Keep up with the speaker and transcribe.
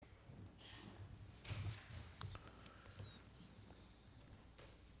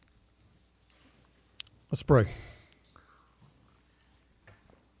Let's pray.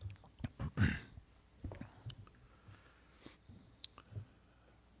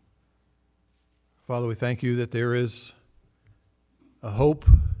 Father, we thank you that there is a hope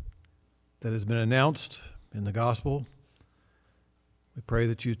that has been announced in the gospel. We pray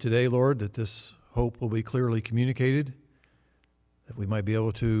that you today, Lord, that this hope will be clearly communicated, that we might be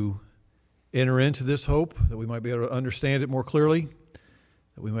able to enter into this hope, that we might be able to understand it more clearly,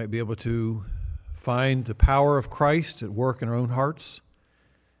 that we might be able to find the power of Christ at work in our own hearts,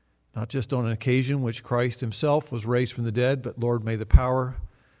 not just on an occasion which Christ himself was raised from the dead, but Lord, may the power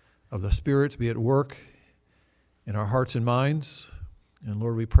of the Spirit be at work in our hearts and minds. And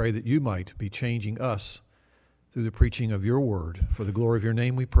Lord, we pray that you might be changing us through the preaching of your word. For the glory of your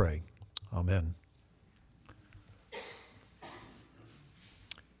name we pray. Amen. It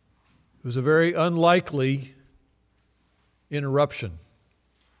was a very unlikely interruption.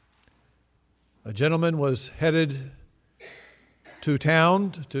 A gentleman was headed to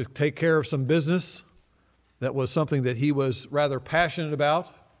town to take care of some business that was something that he was rather passionate about.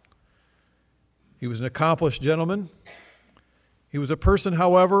 He was an accomplished gentleman. He was a person,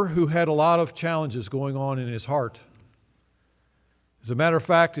 however, who had a lot of challenges going on in his heart. As a matter of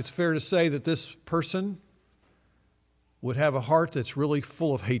fact, it's fair to say that this person would have a heart that's really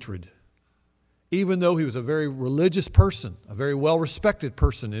full of hatred. Even though he was a very religious person, a very well-respected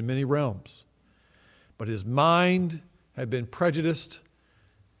person in many realms. But his mind had been prejudiced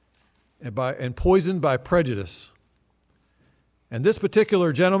and poisoned by prejudice. And this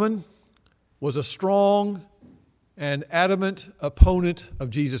particular gentleman was a strong and adamant opponent of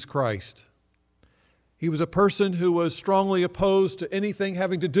Jesus Christ. He was a person who was strongly opposed to anything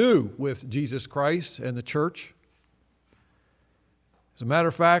having to do with Jesus Christ and the church. As a matter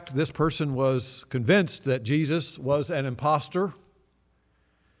of fact, this person was convinced that Jesus was an impostor,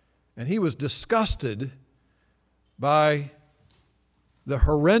 and he was disgusted by the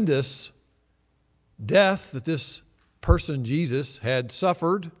horrendous death that this person, Jesus, had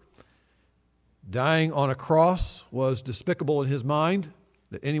suffered. Dying on a cross was despicable in his mind,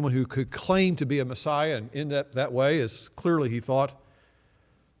 that anyone who could claim to be a Messiah and end up that way is clearly, he thought,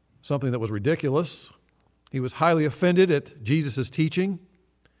 something that was ridiculous. He was highly offended at Jesus' teaching.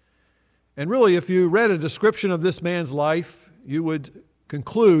 And really, if you read a description of this man's life, you would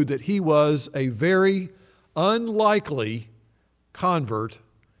conclude that he was a very unlikely convert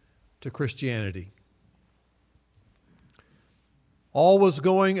to Christianity. All was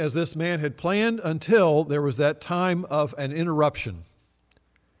going as this man had planned until there was that time of an interruption.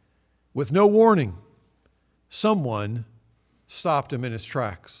 With no warning, someone stopped him in his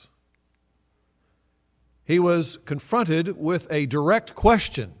tracks. He was confronted with a direct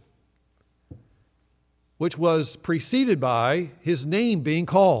question, which was preceded by his name being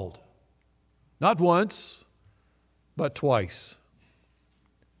called. Not once, but twice.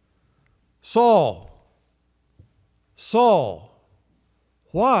 Saul, Saul,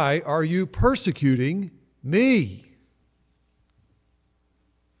 why are you persecuting me?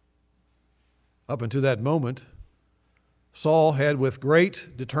 Up until that moment, Saul had with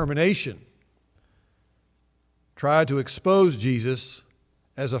great determination tried to expose Jesus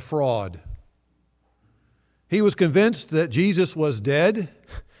as a fraud. He was convinced that Jesus was dead.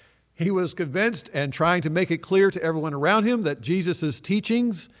 He was convinced and trying to make it clear to everyone around him that Jesus'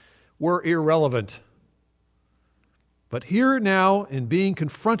 teachings were irrelevant. But here now, in being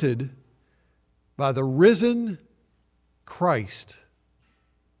confronted by the risen Christ,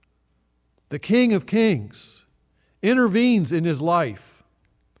 the King of Kings, intervenes in his life.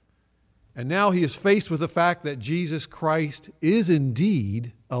 And now he is faced with the fact that Jesus Christ is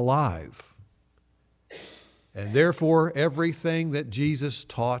indeed alive. And therefore, everything that Jesus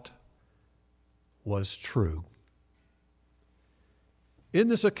taught was true. In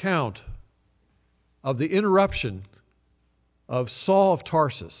this account of the interruption of Saul of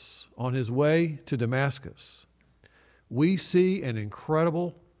Tarsus on his way to Damascus, we see an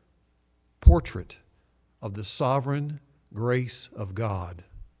incredible portrait of the sovereign grace of God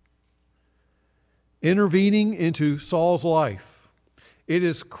intervening into Saul's life. It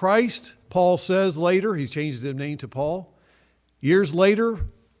is Christ, Paul says later, he changes his name to Paul. Years later,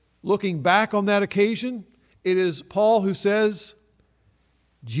 looking back on that occasion, it is Paul who says,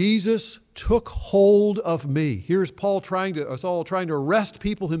 Jesus took hold of me. Here's Saul trying to arrest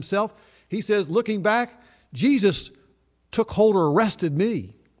people himself. He says, looking back, Jesus took hold or arrested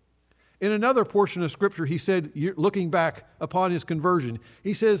me. In another portion of Scripture, he said, looking back upon his conversion,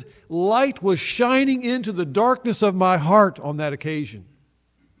 he says, light was shining into the darkness of my heart on that occasion.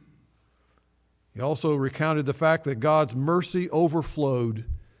 He also recounted the fact that God's mercy overflowed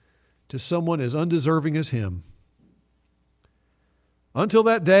to someone as undeserving as him. Until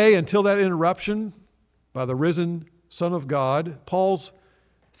that day, until that interruption by the risen Son of God, Paul's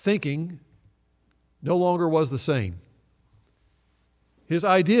thinking no longer was the same. His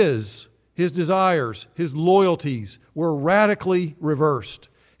ideas, his desires, his loyalties were radically reversed.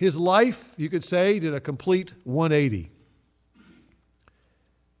 His life, you could say, did a complete 180.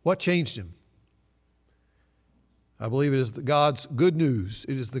 What changed him? I believe it is God's good news.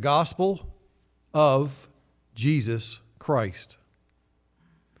 It is the gospel of Jesus Christ.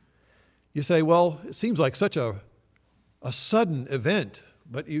 You say, well, it seems like such a sudden event,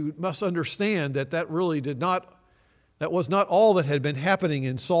 but you must understand that was not all that had been happening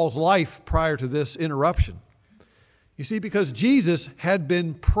in Saul's life prior to this interruption. You see, because Jesus had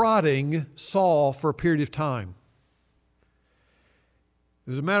been prodding Saul for a period of time.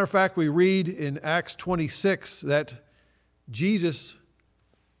 As a matter of fact, we read in Acts 26 that Jesus,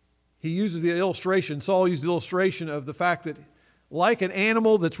 Saul used the illustration of the fact that like an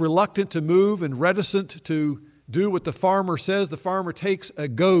animal that's reluctant to move and reticent to do what the farmer says, the farmer takes a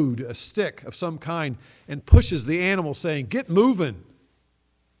goad, a stick of some kind, and pushes the animal saying, "Get moving.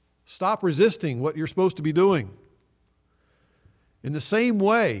 Stop resisting what you're supposed to be doing." In the same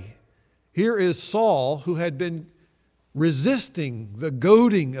way, here is Saul who had been resisting the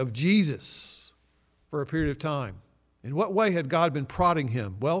goading of Jesus for a period of time. In what way had God been prodding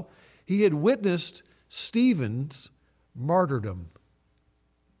him? Well, he had witnessed Stephen's martyrdom.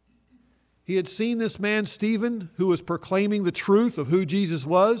 He had seen this man, Stephen, who was proclaiming the truth of who Jesus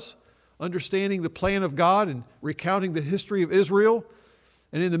was, understanding the plan of God and recounting the history of Israel.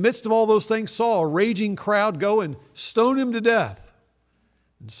 And in the midst of all those things, saw a raging crowd go and stone him to death.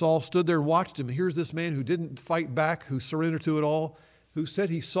 And Saul stood there and watched him. And here's this man who didn't fight back, who surrendered to it all, who said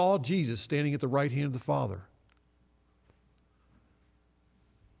he saw Jesus standing at the right hand of the Father,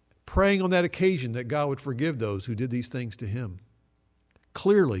 praying on that occasion that God would forgive those who did these things to him.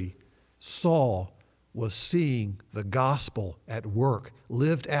 Clearly, Saul was seeing the gospel at work,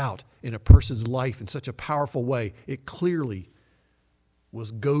 lived out in a person's life in such a powerful way. It clearly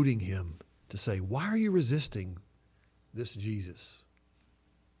was goading him to say, why are you resisting this Jesus?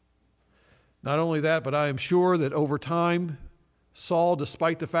 Not only that, but I am sure that over time, Saul,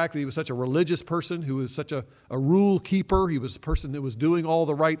 despite the fact that he was such a religious person, who was such a rule keeper, he was a person that was doing all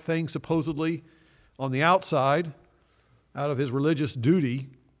the right things supposedly on the outside, out of his religious duty,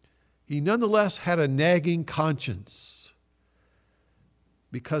 he nonetheless had a nagging conscience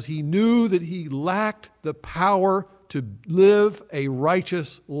because he knew that he lacked the power to live a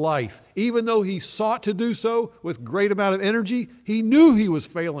righteous life. Even though he sought to do so with great amount of energy, he knew he was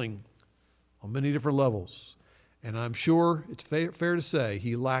failing on many different levels. And I'm sure it's fair to say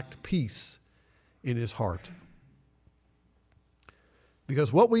he lacked peace in his heart.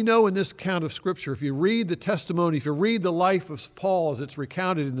 Because what we know in this account of Scripture, if you read the testimony, if you read the life of Paul as it's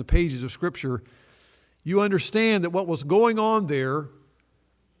recounted in the pages of Scripture, you understand that what was going on there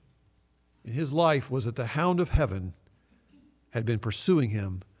in his life was that the hound of heaven had been pursuing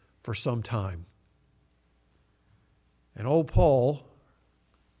him for some time. And old Paul,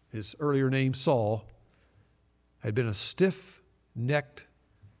 his earlier name Saul, had been a stiff-necked,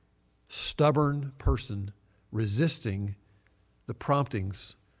 stubborn person resisting the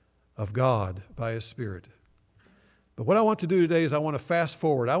promptings of God by His Spirit. But what I want to do today is I want to fast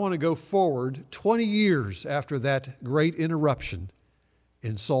forward. I want to go forward 20 years after that great interruption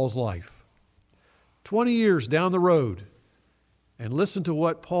in Saul's life. 20 years down the road, and listen to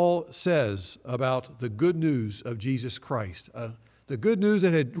what Paul says about the good news of Jesus Christ. The good news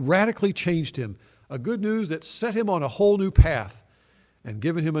that had radically changed him. A good news that set him on a whole new path and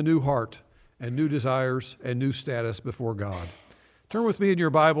given him a new heart and new desires and new status before God. Turn with me in your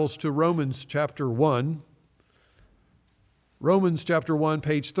Bibles to Romans chapter 1. Romans chapter 1,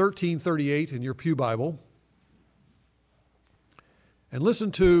 page 1338 in your pew Bible. And listen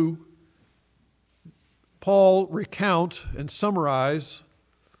to Paul recount and summarize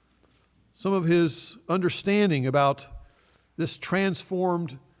some of his understanding about this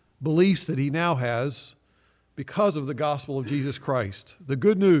transformed beliefs that he now has because of the gospel of Jesus Christ, the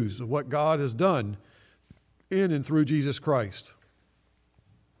good news of what God has done in and through Jesus Christ.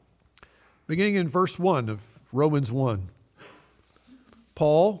 Beginning in verse 1 of Romans 1,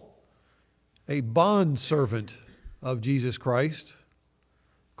 Paul, a bondservant of Jesus Christ,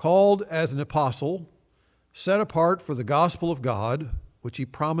 called as an apostle, set apart for the gospel of God, which he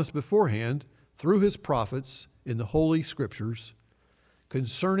promised beforehand through his prophets in the Holy Scriptures,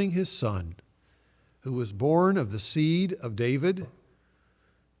 concerning his Son, who was born of the seed of David,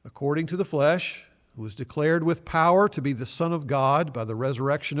 according to the flesh, who was declared with power to be the Son of God by the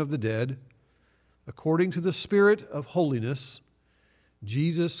resurrection of the dead, according to the Spirit of holiness,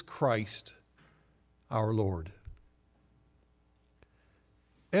 Jesus Christ our Lord.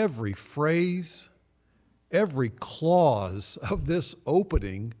 Every phrase, every clause of this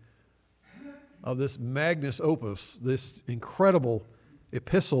opening, of this magnus opus, this incredible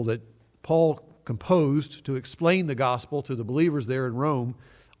epistle that Paul composed to explain the gospel to the believers there in Rome,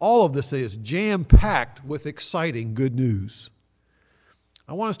 all of this is jam-packed with exciting good news.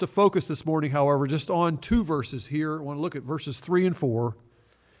 I want us to focus this morning, however, just on two verses here. I want to look at verses 3 and 4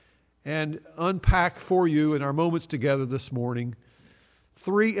 and unpack for you in our moments together this morning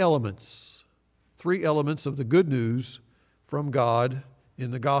three elements of the good news from God in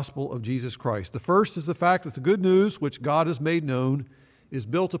the gospel of Jesus Christ. The first is the fact that the good news which God has made known is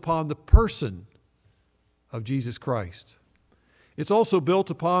built upon the person of Jesus Christ. It's also built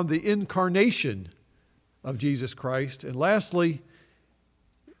upon the incarnation of Jesus Christ. And lastly,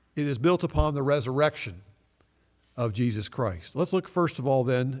 it is built upon the resurrection of Jesus Christ. Let's look first of all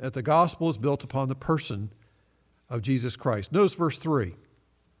then at the gospel is built upon the person of Jesus Christ. Notice verse 3.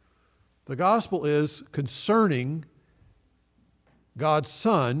 The gospel is concerning God's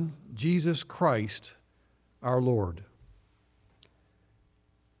Son, Jesus Christ, our Lord.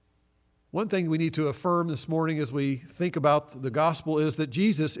 One thing we need to affirm this morning as we think about the gospel is that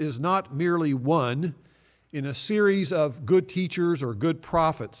Jesus is not merely one in a series of good teachers or good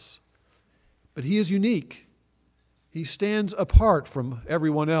prophets, but he is unique. He stands apart from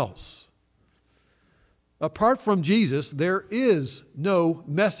everyone else. Apart from Jesus, there is no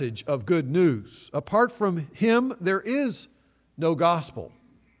message of good news. Apart from him, there is no gospel.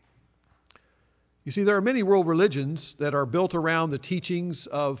 You see, there are many world religions that are built around the teachings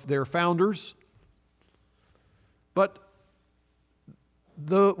of their founders, but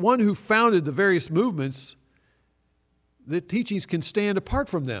the one who founded the various movements, the teachings can stand apart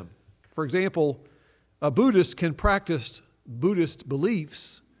from them. For example, a Buddhist can practice Buddhist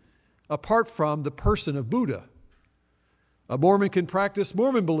beliefs apart from the person of Buddha. A Mormon can practice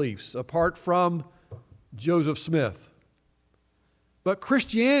Mormon beliefs apart from Joseph Smith. But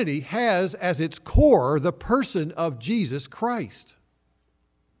Christianity has as its core the person of Jesus Christ.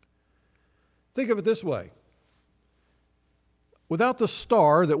 Think of it this way. Without the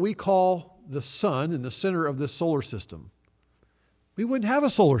star that we call the sun in the center of this solar system, we wouldn't have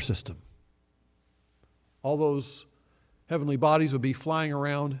a solar system. All those heavenly bodies would be flying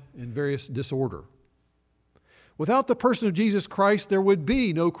around in various disorder. Without the person of Jesus Christ, there would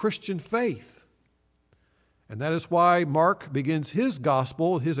be no Christian faith. And that is why Mark begins his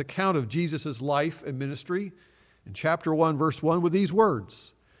gospel, his account of Jesus' life and ministry, in chapter 1, verse 1, with these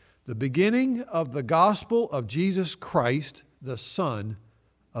words: the beginning of the gospel of Jesus Christ, the Son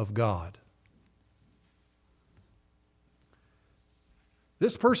of God.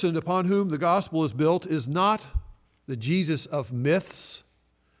 This person upon whom the gospel is built is not the Jesus of myths.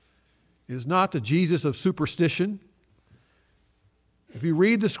 It is not the Jesus of superstition. If you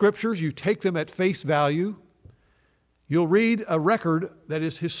read the scriptures, you take them at face value. You'll read a record that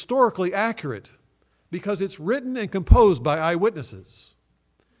is historically accurate because it's written and composed by eyewitnesses.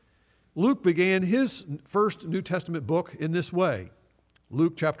 Luke began his first New Testament book in this way.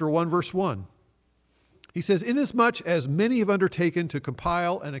 Luke chapter 1, verse 1. He says, "Inasmuch as many have undertaken to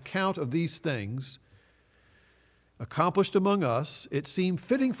compile an account of these things accomplished among us, it seemed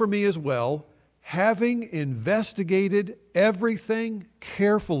fitting for me as well, having investigated everything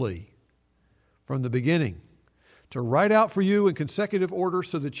carefully from the beginning, to write out for you in consecutive order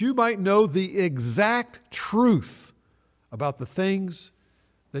so that you might know the exact truth about the things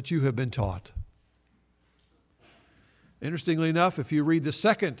that you have been taught." Interestingly enough, if you read the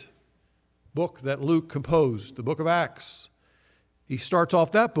second book that Luke composed, the book of Acts, he starts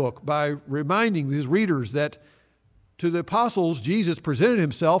off that book by reminding his readers that to the apostles, Jesus presented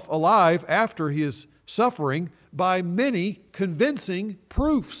himself alive after his suffering by many convincing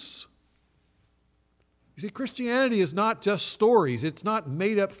proofs. You see, Christianity is not just stories. It's not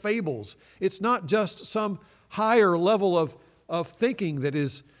made-up fables. It's not just some higher level of thinking that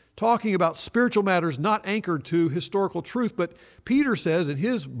is talking about spiritual matters not anchored to historical truth. But Peter says in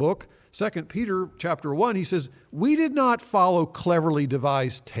his book, 2 Peter chapter 1, he says, "We did not follow cleverly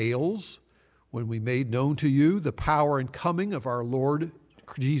devised tales when we made known to you the power and coming of our Lord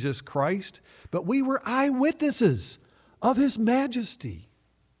Jesus Christ, but we were eyewitnesses of his majesty."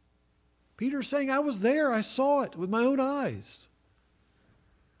 Peter's saying, I was there. I saw it with my own eyes.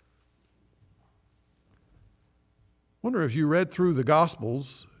 I wonder if you read through the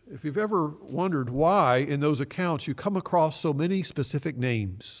Gospels, if you've ever wondered why in those accounts you come across so many specific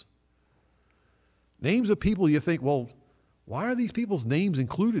names. Names of people you think, well, why are these people's names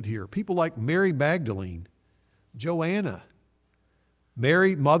included here? People like Mary Magdalene, Joanna,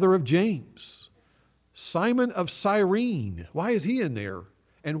 Mary, mother of James, Simon of Cyrene. Why is he in there?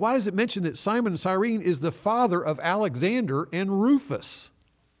 And why does it mention that Simon of Cyrene is the father of Alexander and Rufus?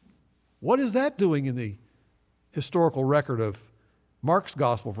 What is that doing in the historical record of Mark's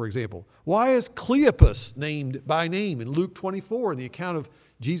gospel, for example? Why is Cleopas named by name in Luke 24 in the account of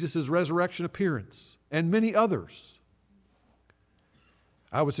Jesus' resurrection appearance, and many others?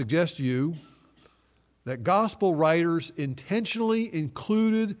 I would suggest to you that gospel writers intentionally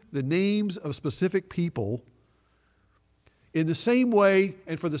included the names of specific people in the same way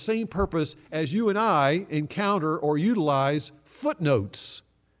and for the same purpose as you and I encounter or utilize footnotes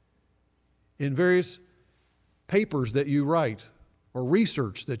in various papers that you write or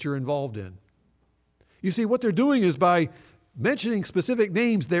research that you're involved in. You see, what they're doing is by mentioning specific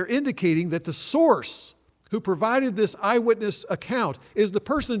names, they're indicating that the source who provided this eyewitness account is the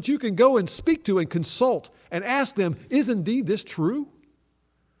person that you can go and speak to and consult and ask them, is indeed this true?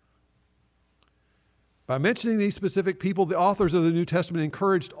 By mentioning these specific people, the authors of the New Testament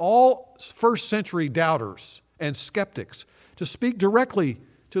encouraged all first century doubters and skeptics to speak directly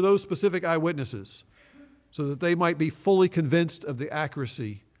to those specific eyewitnesses so that they might be fully convinced of the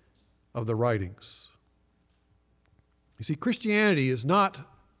accuracy of the writings. You see, Christianity is not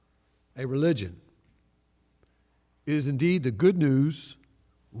a religion. It is indeed the good news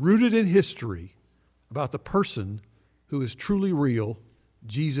rooted in history about the person who is truly real,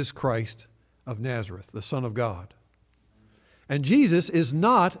 Jesus Christ of Nazareth, the Son of God. And Jesus is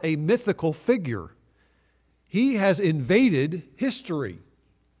not a mythical figure. He has invaded history.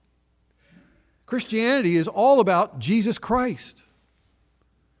 Christianity is all about Jesus Christ.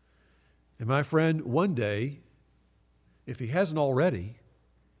 And my friend, one day, if he hasn't already,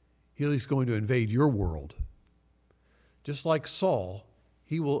 he's going to invade your world. Just like Saul,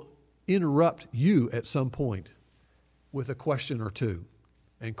 he will interrupt you at some point with a question or two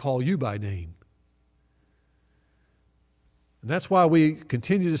and call you by name. And that's why we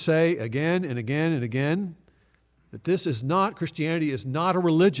continue to say again and again and again that Christianity is not a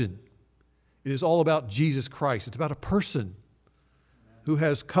religion. It is all about Jesus Christ. It's about a person who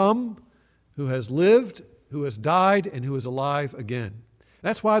has come, who has lived, who has died, and who is alive again.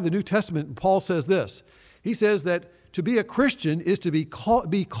 That's why the New Testament, Paul says this. He says that to be a Christian is to be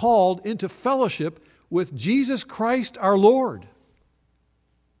called into fellowship with Jesus Christ our Lord.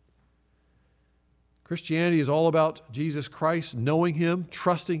 Christianity is all about Jesus Christ, knowing Him,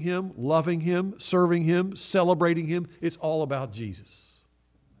 trusting Him, loving Him, serving Him, celebrating Him. It's all about Jesus.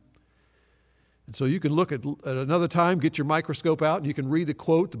 And so you can look at another time, get your microscope out, and you can read the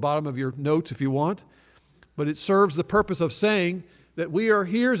quote at the bottom of your notes if you want. But it serves the purpose of saying that we are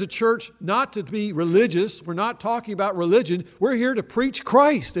here as a church not to be religious. We're not talking about religion. We're here to preach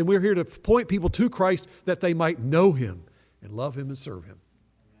Christ, and we're here to point people to Christ that they might know Him and love Him and serve Him.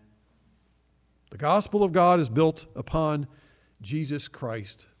 The gospel of God is built upon Jesus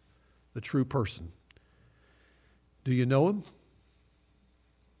Christ, the true person. Do you know Him?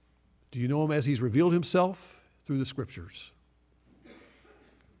 Do you know Him as He's revealed Himself through the Scriptures?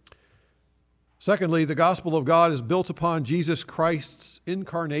 Secondly, the gospel of God is built upon Jesus Christ's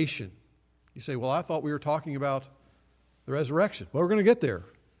incarnation. You say, well, I thought we were talking about the resurrection. Well, we're going to get there.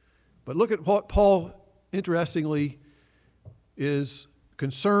 But look at what Paul, interestingly, is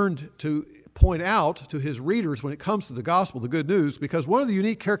concerned to point out to his readers when it comes to the gospel, the good news, because one of the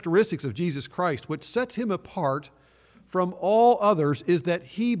unique characteristics of Jesus Christ, which sets Him apart from all others, is that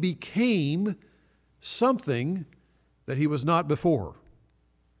He became something that He was not before.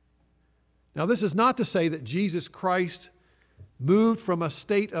 Now, this is not to say that Jesus Christ moved from a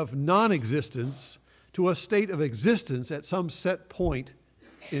state of non-existence to a state of existence at some set point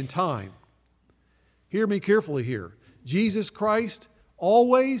in time. Hear me carefully here. Jesus Christ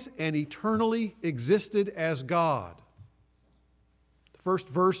always and eternally existed as God. The first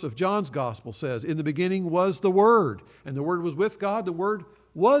verse of John's Gospel says, "In the beginning was the Word, and the Word was with God. The Word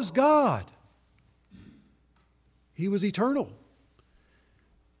was God." He was eternal.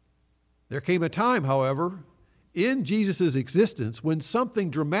 There came a time, however, in Jesus' existence when something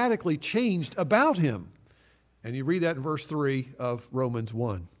dramatically changed about Him. And you read that in verse 3 of Romans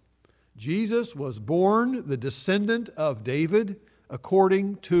 1. Jesus was born the descendant of David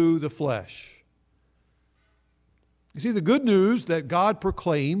according to the flesh. You see, the good news that God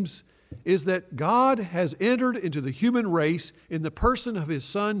proclaims is that God has entered into the human race in the person of His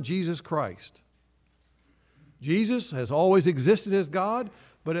Son, Jesus Christ. Jesus has always existed as God,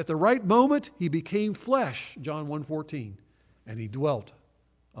 but at the right moment, He became flesh, John 1:14, and He dwelt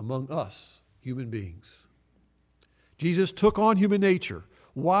among us human beings. Jesus took on human nature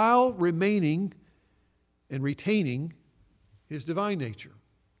while remaining and retaining his divine nature.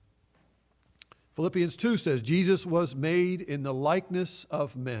 Philippians 2 says, Jesus was made in the likeness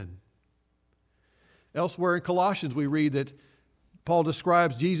of men. Elsewhere in Colossians, we read that Paul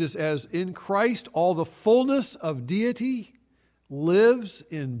describes Jesus as, in Christ, all the fullness of deity lives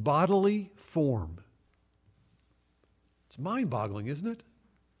in bodily form. It's mind-boggling, isn't it?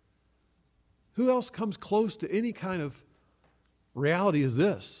 Who else comes close to any kind of reality as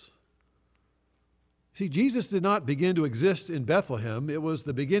this? See, Jesus did not begin to exist in Bethlehem. It was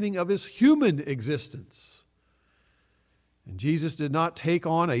the beginning of his human existence. And Jesus did not take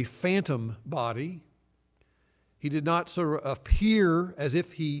on a phantom body. He did not sort of appear as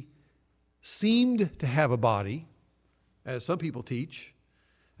if he seemed to have a body, as some people teach.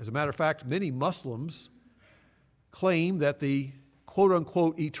 As a matter of fact, many Muslims claim that the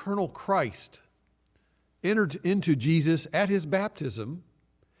quote-unquote eternal Christ entered into Jesus at his baptism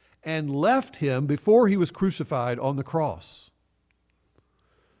and left him before he was crucified on the cross.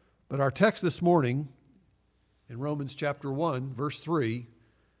 But our text this morning in Romans chapter 1, verse 3,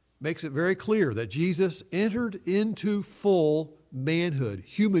 makes it very clear that Jesus entered into full manhood,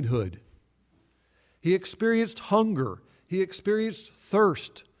 humanhood. He experienced hunger, he experienced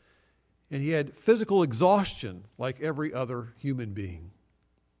thirst, and he had physical exhaustion like every other human being.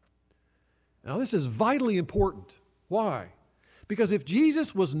 Now, this is vitally important. Why? Because if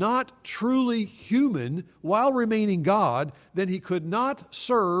Jesus was not truly human while remaining God, then he could not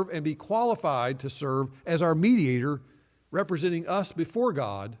serve and be qualified to serve as our mediator, representing us before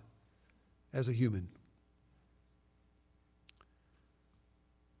God as a human.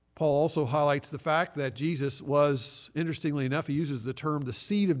 Paul also highlights the fact that Jesus was, interestingly enough, he uses the term the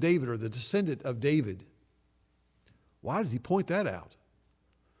seed of David or the descendant of David. Why does he point that out?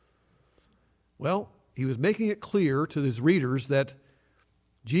 Well, he was making it clear to his readers that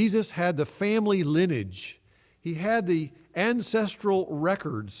Jesus had the family lineage. He had the ancestral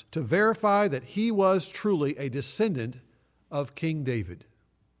records to verify that he was truly a descendant of King David.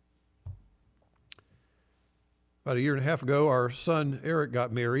 About a year and a half ago, our son Eric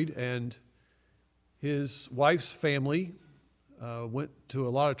got married, and his wife's family went to a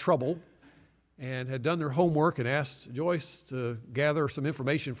lot of trouble and had done their homework and asked Joyce to gather some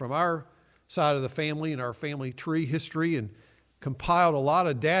information from our side of the family and our family tree history, and compiled a lot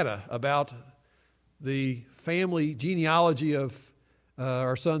of data about the family genealogy of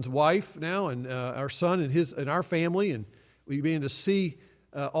our son's wife now, and our son and our family, and we began to see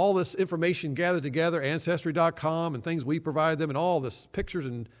all this information gathered together, Ancestry.com and things we provided them, and all this pictures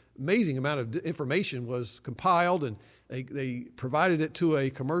and amazing amount of information was compiled, and they provided it to a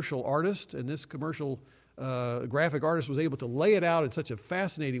commercial artist, and this commercial graphic artist was able to lay it out in such a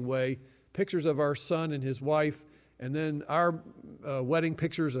fascinating way, pictures of our son and his wife, and then our wedding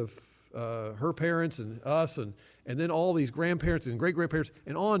pictures of her parents and us, and then all these grandparents and great-grandparents,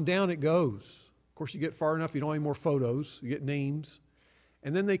 and on down it goes. Of course, you get far enough, you don't have any more photos, you get names.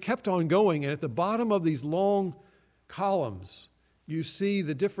 And then they kept on going, and at the bottom of these long columns, you see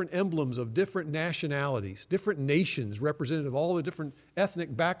the different emblems of different nationalities, different nations representative of all the different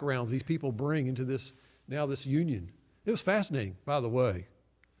ethnic backgrounds these people bring into this union. It was fascinating, by the way.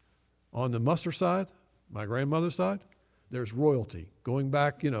 On the Musser side, my grandmother's side, there's royalty. Going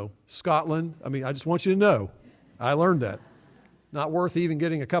back, Scotland. I mean, I just want you to know, I learned that. Not worth even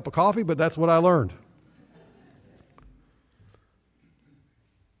getting a cup of coffee, but that's what I learned.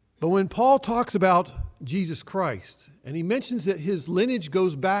 But when Paul talks about Jesus Christ, and he mentions that his lineage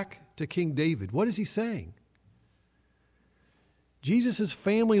goes back to King David, what is he saying? Jesus'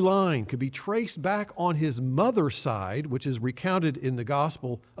 family line could be traced back on his mother's side, which is recounted in the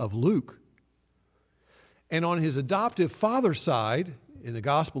Gospel of Luke. And on his adoptive father's side, in the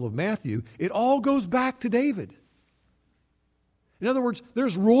Gospel of Matthew, it all goes back to David. In other words,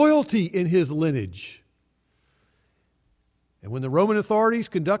 there's royalty in his lineage. And when the Roman authorities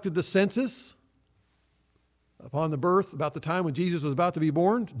conducted the census upon the birth, about the time when Jesus was about to be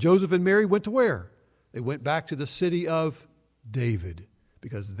born, Joseph and Mary went to where? They went back to the city of David,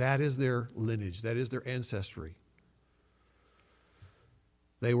 because that is their lineage, that is their ancestry.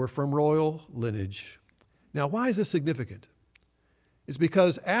 They were from royal lineage. Now, why is this significant? It's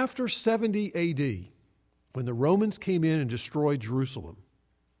because after 70 A.D., when the Romans came in and destroyed Jerusalem,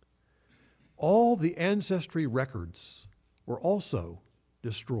 all the ancestry records were also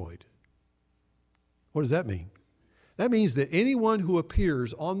destroyed. What does that mean? That means that anyone who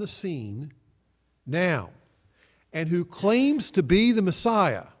appears on the scene now and who claims to be the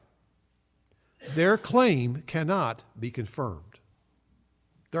Messiah, their claim cannot be confirmed.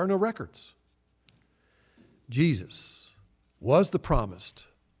 There are no records. Jesus was the promised,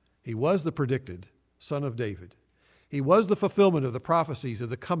 he was the predicted Son of David. He was the fulfillment of the prophecies of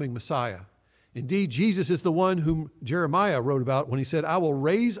the coming Messiah. Indeed, Jesus is the one whom Jeremiah wrote about when he said, I will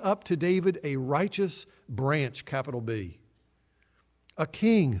raise up to David a righteous branch, capital B, a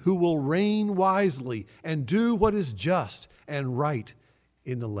king who will reign wisely and do what is just and right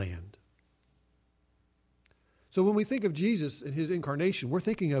in the land. So when we think of Jesus and his incarnation, we're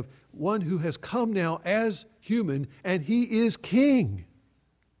thinking of one who has come now as human, and he is king.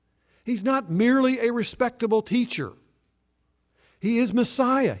 He's not merely a respectable teacher. He is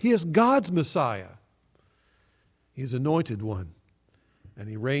Messiah. He is God's Messiah. He is anointed one, and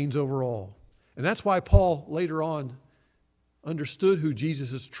he reigns over all. And that's why Paul later on understood who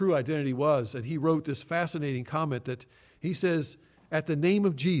Jesus' true identity was, and he wrote this fascinating comment that he says, at the name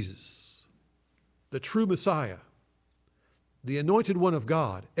of Jesus, the true Messiah, the anointed one of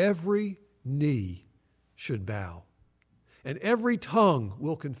God, every knee should bow, and every tongue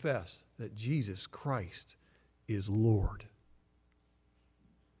will confess that Jesus Christ is Lord.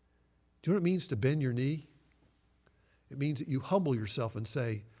 Do you know what it means to bend your knee? It means that you humble yourself and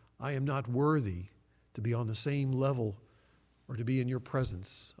say, I am not worthy to be on the same level or to be in your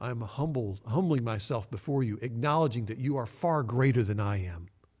presence. I am humbling myself before you, acknowledging that you are far greater than I am.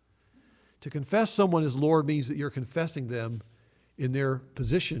 To confess someone as Lord means that you're confessing them in their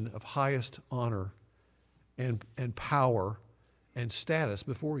position of highest honor and power and status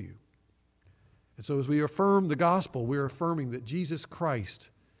before you. And so as we affirm the gospel, we're affirming that Jesus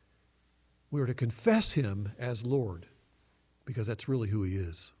Christ, we are to confess him as Lord, because that's really who he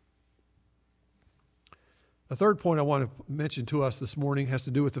is. A third point I want to mention to us this morning has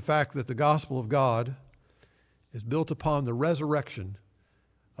to do with the fact that the gospel of God is built upon the resurrection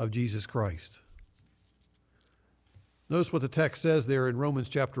of Jesus Christ. Notice what the text says there in Romans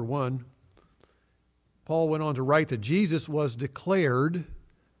chapter 1. Paul went on to write that Jesus was declared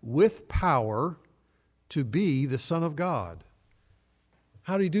with power to be the Son of God.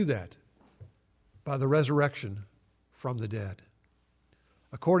 How did he do that? By the resurrection from the dead.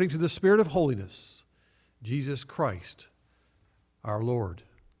 According to the Spirit of holiness, Jesus Christ, our Lord.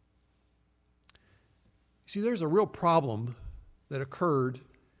 See, there's a real problem that occurred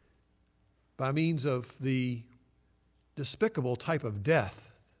by means of the despicable type of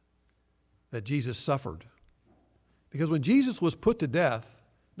death that Jesus suffered. Because when Jesus was put to death,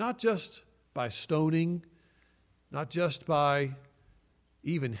 not just by stoning, not just by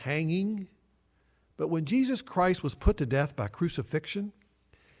even hanging, but when Jesus Christ was put to death by crucifixion,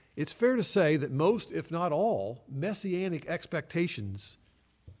 it's fair to say that most, if not all, messianic expectations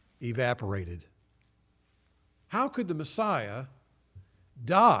evaporated. How could the Messiah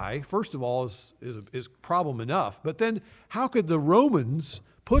die, first of all, is problem enough, but then how could the Romans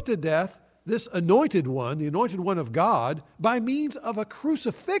put to death this anointed one, the anointed one of God, by means of a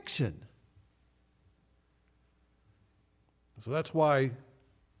crucifixion? So that's why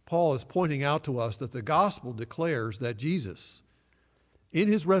Paul is pointing out to us that the gospel declares that Jesus, in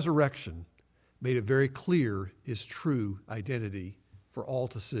his resurrection, made it very clear his true identity for all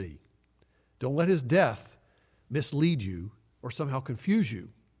to see. Don't let his death mislead you or somehow confuse you.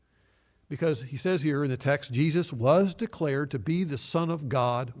 Because he says here in the text, Jesus was declared to be the Son of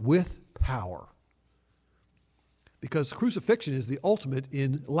God with power. Because crucifixion is the ultimate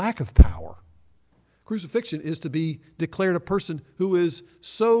in lack of power. Crucifixion is to be declared a person who is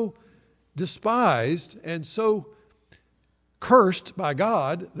so despised and so cursed by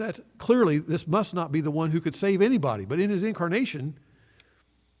God that clearly this must not be the one who could save anybody. But in his incarnation,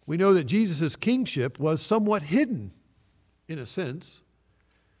 we know that Jesus' kingship was somewhat hidden, in a sense.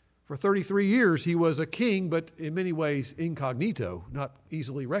 For 33 years, he was a king, but in many ways incognito, not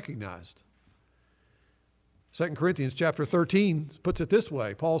easily recognized. 2 Corinthians chapter 13 puts it this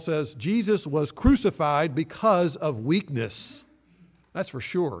way. Paul says, Jesus was crucified because of weakness. That's for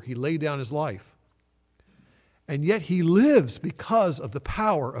sure. He laid down his life. And yet he lives because of the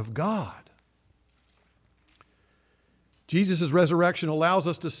power of God. Jesus' resurrection allows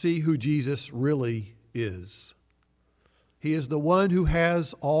us to see who Jesus really is. He is the one who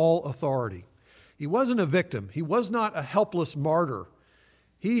has all authority. He wasn't a victim. He was not a helpless martyr.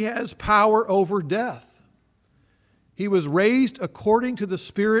 He has power over death. He was raised according to the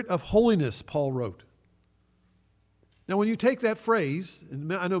Spirit of holiness, Paul wrote. Now, when you take that phrase,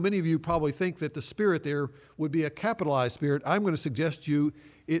 and I know many of you probably think that the Spirit there would be a capitalized Spirit, I'm going to suggest to you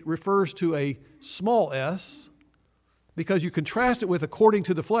it refers to a small s, because you contrast it with according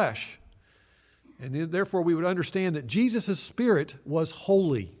to the flesh. And therefore we would understand that Jesus' Spirit was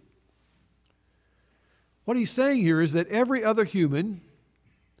holy. What he's saying here is that every other human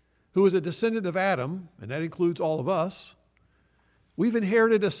who is a descendant of Adam, and that includes all of us, we've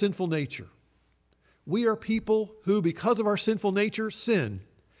inherited a sinful nature. We are people who, because of our sinful nature, sin.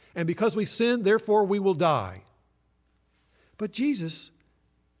 And because we sin, therefore we will die. But Jesus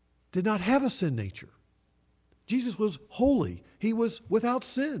did not have a sin nature. Jesus was holy. He was without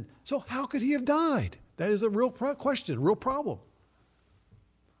sin. So how could he have died? That is a real question, a real problem.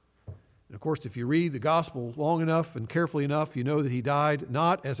 And of course, if you read the gospel long enough and carefully enough, you know that he died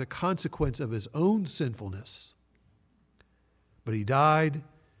not as a consequence of his own sinfulness, but he died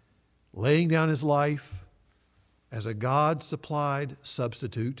laying down his life as a God-supplied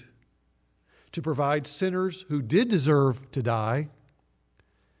substitute to provide sinners who did deserve to die.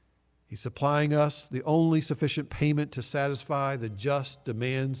 He's supplying us the only sufficient payment to satisfy the just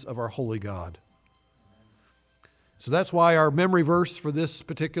demands of our holy God. So that's why our memory verse for this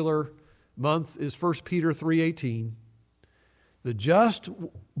particular month is 1 Peter 3:18. The just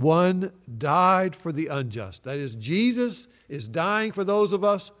one died for the unjust. That is, Jesus is dying for those of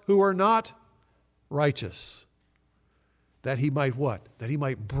us who are not righteous. That he might what? That he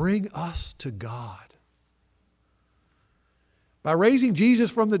might bring us to God. By raising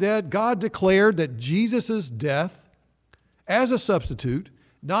Jesus from the dead, God declared that Jesus' death as a substitute,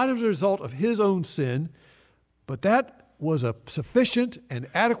 not as a result of his own sin, but that was a sufficient and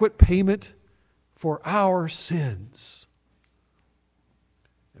adequate payment for our sins.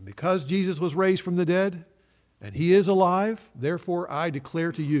 And because Jesus was raised from the dead, and he is alive, therefore I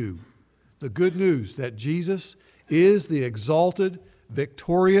declare to you the good news that Jesus is the exalted,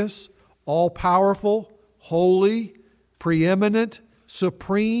 victorious, all-powerful, holy, preeminent,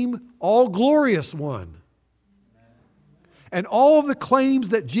 supreme, all-glorious one. And all of the claims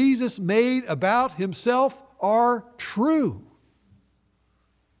that Jesus made about himself are true.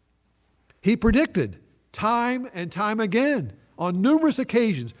 He predicted time and time again on numerous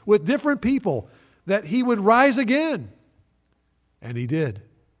occasions with different people that he would rise again. And he did.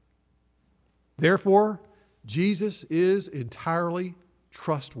 Therefore, Jesus is entirely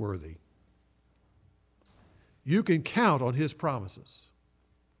trustworthy. You can count on his promises.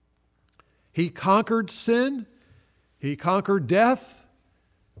 He conquered sin. He conquered death.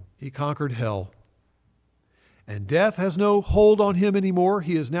 He conquered hell. And death has no hold on him anymore.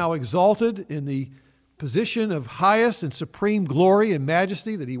 He is now exalted in the position of highest and supreme glory and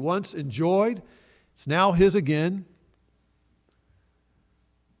majesty that he once enjoyed. It's now his again.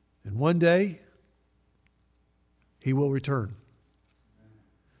 And one day, he will return.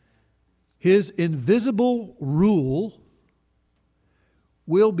 His invisible rule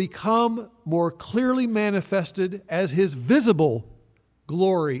will become more clearly manifested as his visible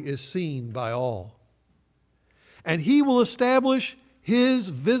glory is seen by all. And he will establish his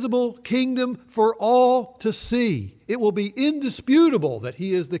visible kingdom for all to see. It will be indisputable that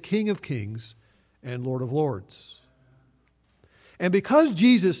he is the King of Kings and Lord of Lords. And because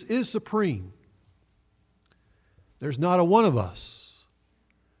Jesus is supreme, there's not a one of us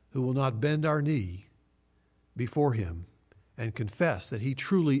who will not bend our knee before him and confess that he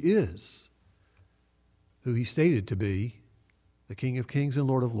truly is who he stated to be, the King of Kings and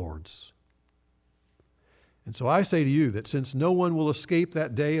Lord of Lords. And so I say to you that since no one will escape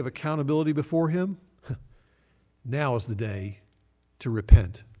that day of accountability before him, now is the day to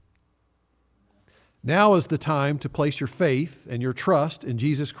repent. Now is the time to place your faith and your trust in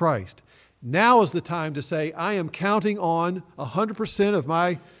Jesus Christ. Now is the time to say, I am counting on 100% of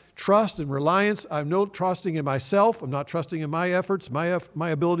my trust and reliance. I'm not trusting in myself. I'm not trusting in my efforts, my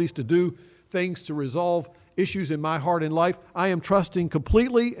abilities to do things to resolve issues in my heart and life. I am trusting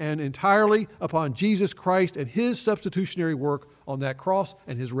completely and entirely upon Jesus Christ and his substitutionary work on that cross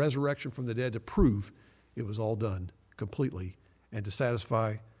and his resurrection from the dead to prove it was all done completely and to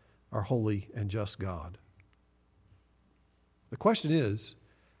satisfy our holy and just God. The question is,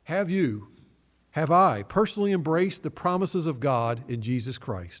 have I personally embraced the promises of God in Jesus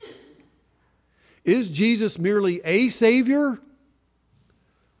Christ? Is Jesus merely a Savior,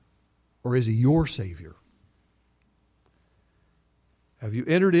 or is he your Savior? Have you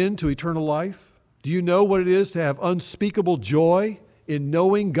entered into eternal life? Do you know what it is to have unspeakable joy in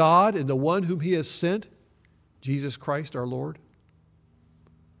knowing God and the one whom he has sent, Jesus Christ our Lord?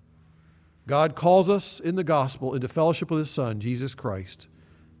 God calls us in the gospel into fellowship with his Son, Jesus Christ,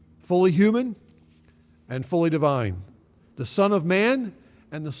 fully human and fully divine, the Son of Man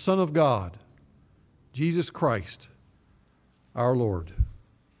and the Son of God, Jesus Christ our Lord.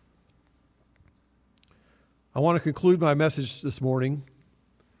 I want to conclude my message this morning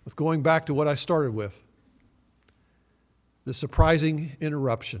with going back to what I started with, the surprising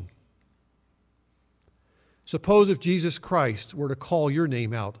interruption. Suppose if Jesus Christ were to call your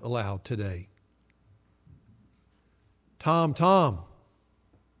name out aloud today. Tom, Tom.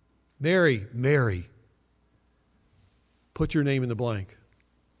 Mary, Mary. Put your name in the blank.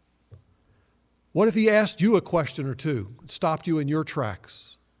 What if he asked you a question or two, stopped you in your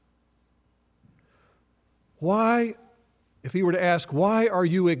tracks? Why, if he were to ask, why are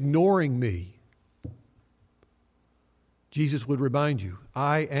you ignoring me? Jesus would remind you,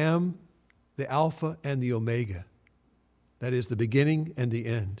 I am the Alpha and the Omega. That is the beginning and the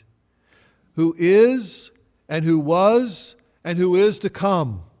end. Who is and who was and who is to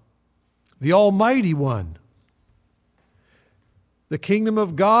come. The Almighty One. The kingdom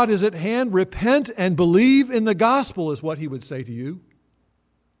of God is at hand. Repent and believe in the gospel is what he would say to you.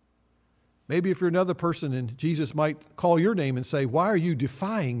 Maybe if you're another person and Jesus might call your name and say, why are you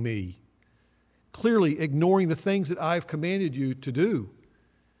defying me? Clearly ignoring the things that I've commanded you to do.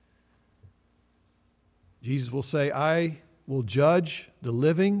 Jesus will say, I will judge the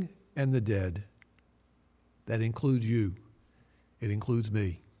living and the dead. That includes you. It includes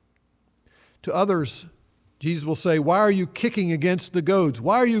me. To others, Jesus will say, why are you kicking against the goads?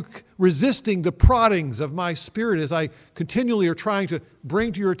 Why are you resisting the proddings of my spirit as I continually are trying to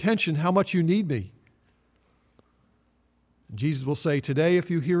bring to your attention how much you need me? Jesus will say, today, if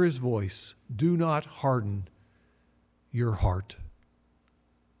you hear his voice, do not harden your heart.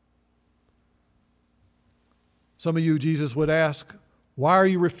 Some of you, Jesus would ask, why are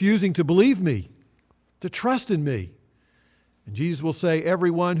you refusing to believe me, to trust in me? And Jesus will say,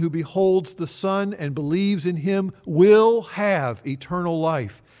 everyone who beholds the Son and believes in him will have eternal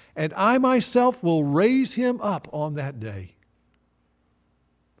life, and I myself will raise him up on that day.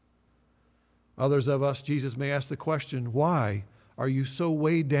 Others of us, Jesus may ask the question, why are you so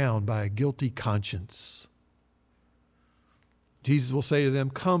weighed down by a guilty conscience? Jesus will say to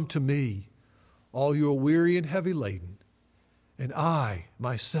them, come to me, all you are weary and heavy laden, and I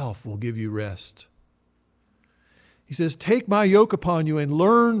myself will give you rest. He says, take my yoke upon you and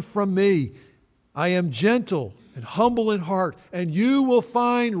learn from me. I am gentle and humble in heart, and you will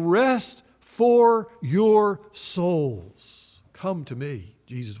find rest for your souls. Come to me,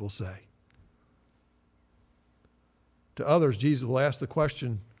 Jesus will say. To others, Jesus will ask the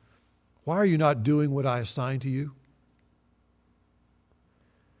question, why are you not doing what I assigned to you?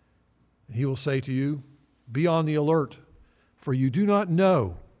 And he will say to you, be on the alert, for you do not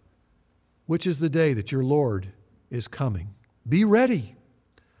know which is the day that your Lord is coming. Be ready,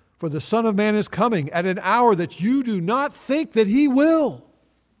 for the Son of Man is coming at an hour that you do not think that he will.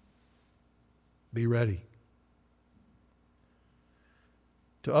 Be ready.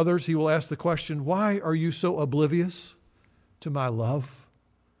 To others, he will ask the question, why are you so oblivious to my love,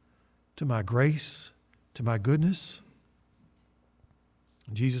 to my grace, to my goodness?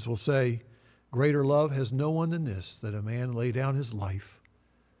 And Jesus will say, greater love has no one than this, that a man lay down his life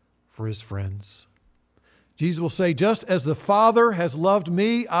for his friends. Jesus will say, just as the Father has loved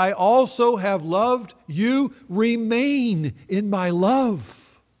me, I also have loved you. Remain in my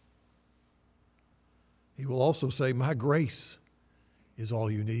love. He will also say, my grace is all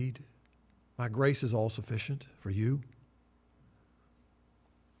you need. My grace is all sufficient for you.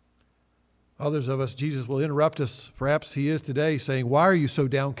 Others of us, Jesus will interrupt us, perhaps he is today, saying, why are you so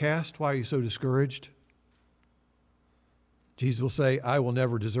downcast? Why are you so discouraged? Jesus will say, I will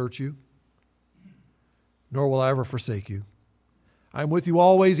never desert you, nor will I ever forsake you. I am with you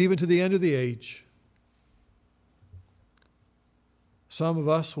always, even to the end of the age. Some of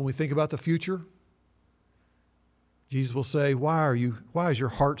us, when we think about the future, Jesus will say, why is your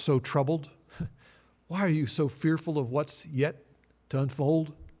heart so troubled? Why are you so fearful of what's yet to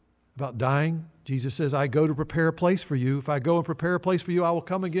unfold about dying? Jesus says, I go to prepare a place for you. If I go and prepare a place for you, I will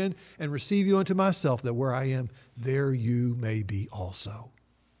come again and receive you unto myself, that where I am, there you may be also.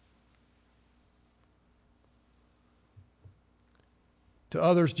 To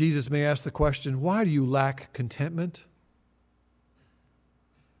others, Jesus may ask the question, why do you lack contentment?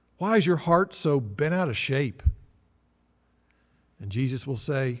 Why is your heart so bent out of shape? And Jesus will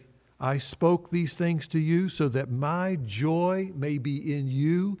say, I spoke these things to you so that my joy may be in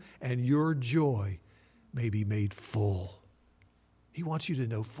you and your joy may be made full. He wants you to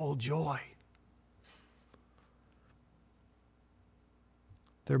know full joy.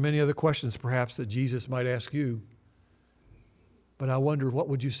 There are many other questions perhaps that Jesus might ask you. But I wonder, what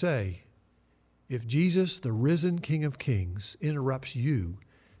would you say if Jesus, the risen King of Kings, interrupts you,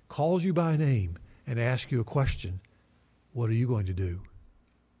 calls you by name, and asks you a question? What are you going to do?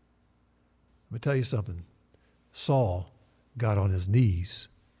 Let me tell you something. Saul got on his knees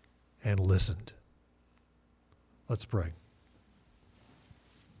and listened. Let's pray.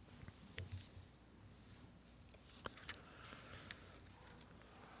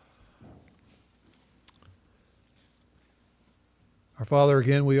 Our Father,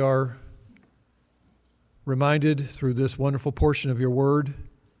 again, we are reminded through this wonderful portion of your word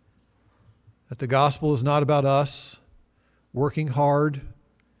that the gospel is not about us working hard,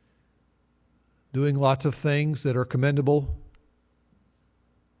 doing lots of things that are commendable,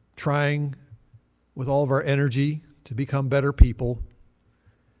 trying with all of our energy to become better people.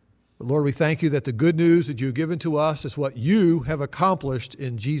 But Lord, we thank you that the good news that you've given to us is what you have accomplished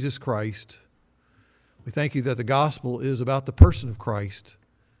in Jesus Christ. We thank you that the gospel is about the person of Christ,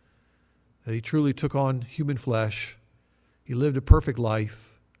 that he truly took on human flesh. He lived a perfect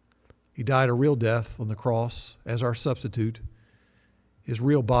life. He died a real death on the cross as our substitute. His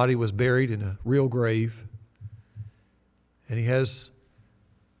real body was buried in a real grave. And he has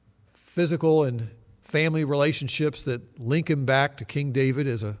physical and family relationships that link him back to King David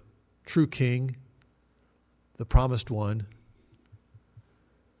as a true king, the promised one.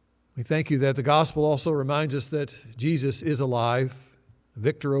 We thank you that the gospel also reminds us that Jesus is alive,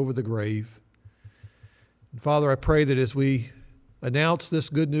 victor over the grave. And Father, I pray that as we announce this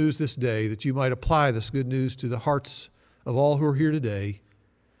good news this day, that you might apply this good news to the hearts of all who are here today.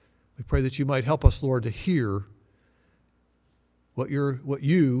 We pray that you might help us, Lord, to hear what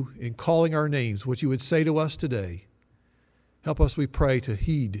you, in calling our names, what you would say to us today. Help us, we pray, to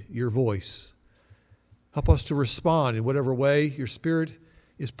heed your voice. Help us to respond in whatever way your Spirit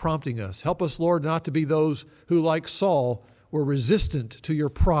is prompting us. Help us, Lord, not to be those who, like Saul, were resistant to your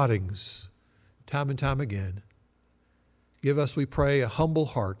proddings time and time again. Give us, we pray, a humble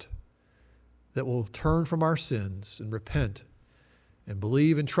heart that will turn from our sins and repent and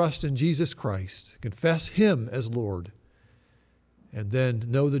believe and trust in Jesus Christ, confess him as Lord, and then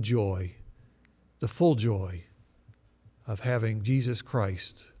know the joy, the full joy of having Jesus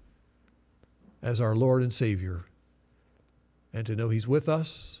Christ as our Lord and Savior, and to know he's with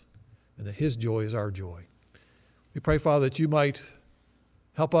us and that his joy is our joy. We pray, Father, that you might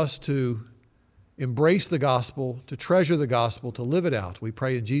help us to embrace the gospel, to treasure the gospel, to live it out. We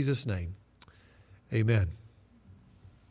pray in Jesus' name. Amen.